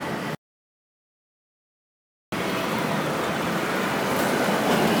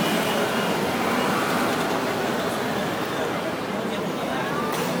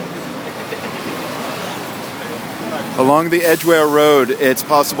Along the Edgeware Road, it's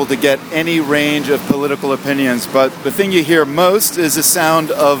possible to get any range of political opinions, but the thing you hear most is the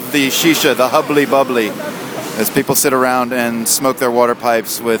sound of the Shisha, the hubbly bubbly, as people sit around and smoke their water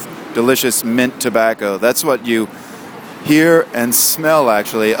pipes with delicious mint tobacco. That's what you hear and smell,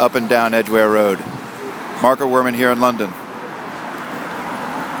 actually, up and down Edgeware Road. Marco Werman here in London.